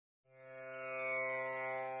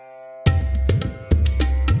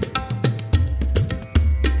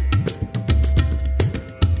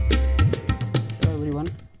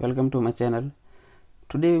welcome to my channel.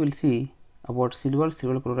 Today we will see about silver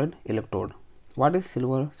chloride electrode. What is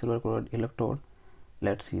silver chloride electrode?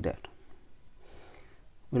 Let's see that.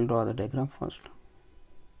 We'll draw the diagram first.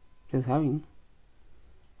 It is having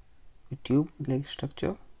a tube like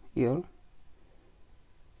structure. Here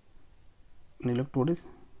an electrode is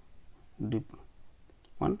dipped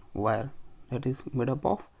one wire that is made up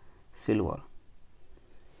of silver,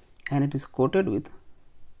 and it is coated with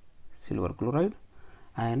silver chloride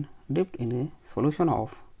and dipped in a solution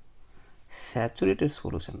of saturated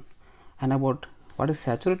solution. And about what is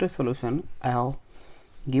saturated solution, I have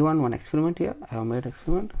given one experiment here. I have made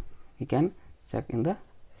experiment. You can check in the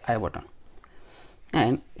I button.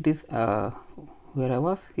 And it is where I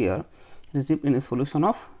was here, it is dipped in a solution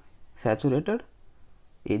of saturated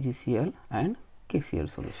AgCl and KCl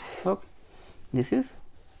solution. Okay, this is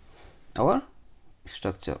our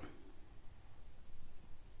structure.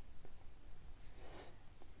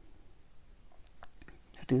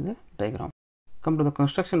 That is the diagram. Come to the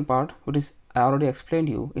construction part, which is I already explained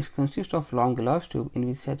you. It consists of long glass tube in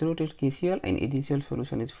which saturated KCl and AgCl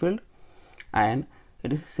solution is filled, and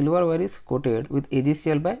it is silver wire is coated with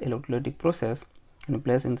AgCl by electrolytic process and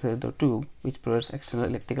placed inside the tube, which provides external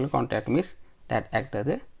electrical contact, means that act as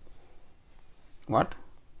a what?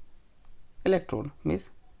 Electrode, means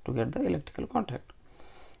to get the electrical contact.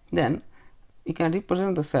 Then we can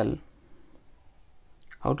represent the cell.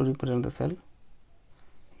 How to represent the cell? You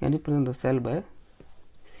can represent the cell by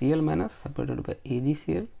Cl minus separated by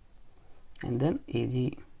AgCl and then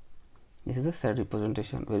Ag. This is the cell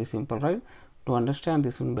representation. Very simple, right? To understand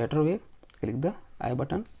this in better way, click the I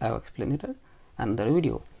button. I have explained it in another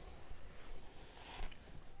video.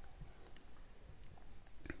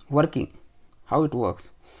 Working. How it works?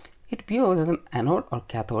 It behaves as an anode or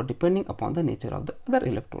cathode depending upon the nature of the other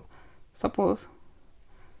electrode. Suppose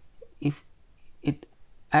if it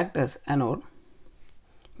acts as anode,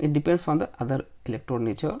 it depends on the other electrode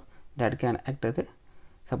nature that can act as a,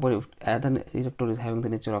 suppose if other electrode is having the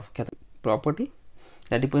nature of cathode property,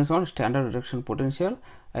 that depends on standard reduction potential.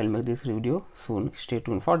 I will make this video soon, stay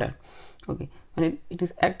tuned for that. Okay, when it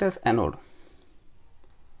is act as anode,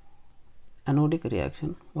 anodic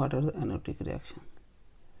reaction. What are the anodic reaction?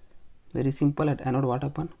 Very simple. At anode, what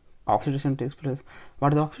happen? Oxidation takes place.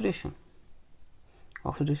 What is oxidation?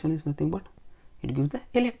 Oxidation is nothing but it gives the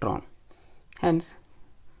electron. Hence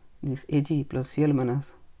this Ag plus Cl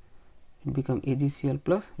minus, it becomes AgCl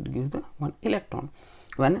plus, it gives the one electron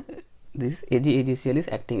when this AgCl is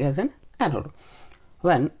acting as an anode.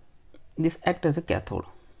 When this acts as a cathode,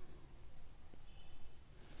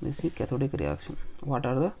 this is cathodic reaction. What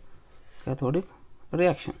are the cathodic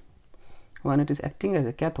reaction? When it is acting as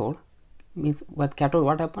a cathode, means with cathode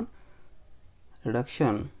what happen?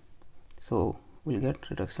 Reduction. So we'll get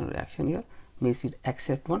reduction reaction here, means it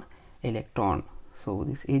accept one electron. So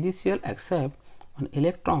this AgCl accept one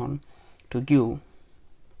electron to give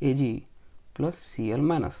Ag plus Cl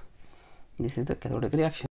minus. This is the cathodic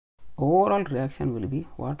reaction. Overall reaction will be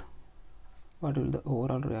what? What will the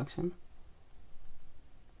overall reaction?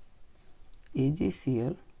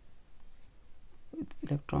 AgCl with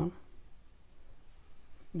electron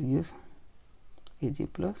gives Ag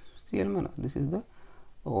plus Cl minus. This is the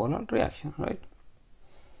overall reaction, right?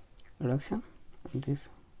 Reduction and this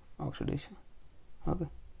oxidation. Okay,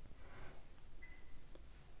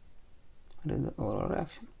 that is the overall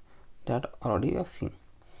reaction that already we have seen.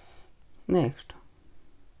 Next,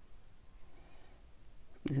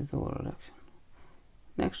 this is the overall reaction.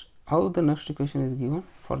 Next, how the next equation is given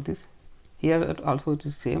for this? Here also it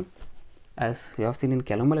is same as we have seen in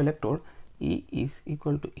calomel electrode. E is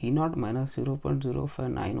equal to E naught minus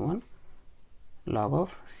 0.0591 log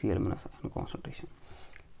of Cl minus ion concentration.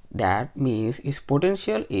 That means its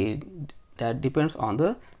potential is that depends on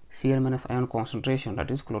the Cl minus ion concentration, that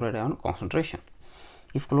is chloride ion concentration.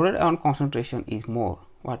 If chloride ion concentration is more,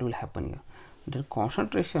 what will happen here? The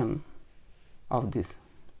concentration of this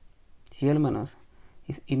Cl minus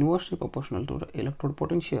is inversely proportional to the electrode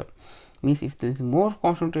potential. Means if there is more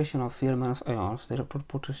concentration of Cl minus ions, the electrode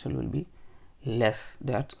potential will be less.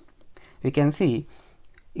 That we can see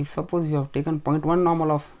if suppose you have taken 0.1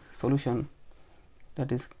 normal of solution,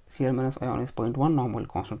 that is Cl minus ion is 0.1 normal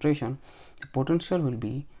concentration, the potential will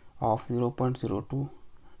be of 0.29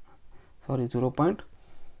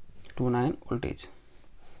 voltage.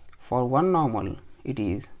 For 1 normal it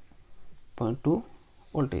is 0.2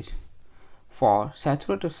 voltage. For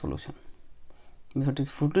saturated solution, if it is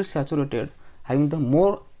fully saturated having the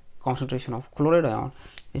more concentration of chloride ion,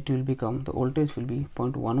 it will become, the voltage will be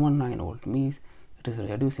 0.119 volt, means it is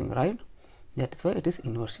reducing, right? That is why it is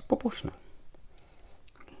inversely proportional.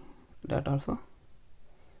 Okay. That also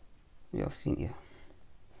we have seen here.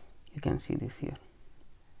 You can see this here.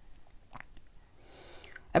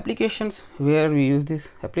 Applications where we use these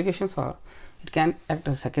applications are, it can act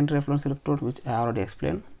as secondary reference electrode, which I already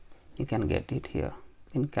explained. You can get it here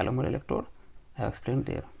in calomel electrode. I have explained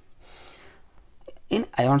there. In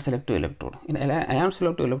ion selective electrode,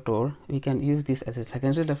 we can use this as a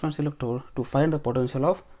secondary reference electrode to find the potential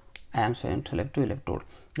of ion selective electrode.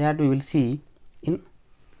 That we will see in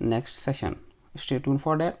next session. Stay tuned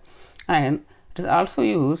for that. And it is also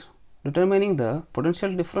used determining the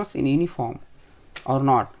potential difference in uniform or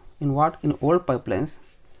not in old pipelines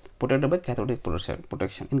protected by cathodic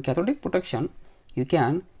protection. In cathodic protection, you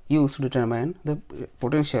can use to determine the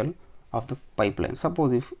potential of the pipeline.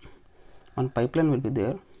 Suppose if one pipeline will be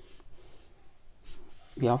there,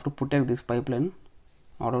 we have to protect this pipeline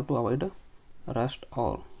in order to avoid rust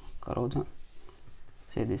or corrosion.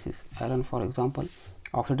 Say this is iron, for example,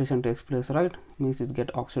 oxidation takes place, right? Means it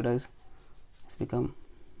get oxidized, it's become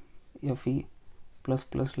Fe plus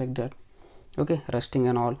like that. Okay, rusting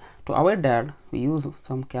and all. To avoid that, we use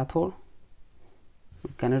some cathode,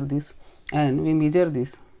 we connect this, and we measure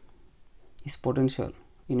this potential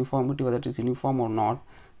uniformity, whether it is uniform or not.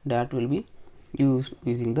 That will be used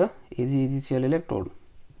using the AgCl electrode.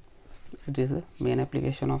 It is the main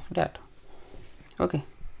application of that. Okay,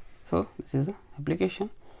 so this is the application.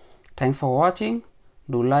 Thanks for watching.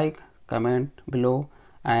 Do like, comment below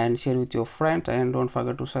and share with your friends, and don't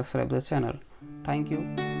forget to subscribe the channel. Thank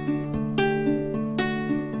you.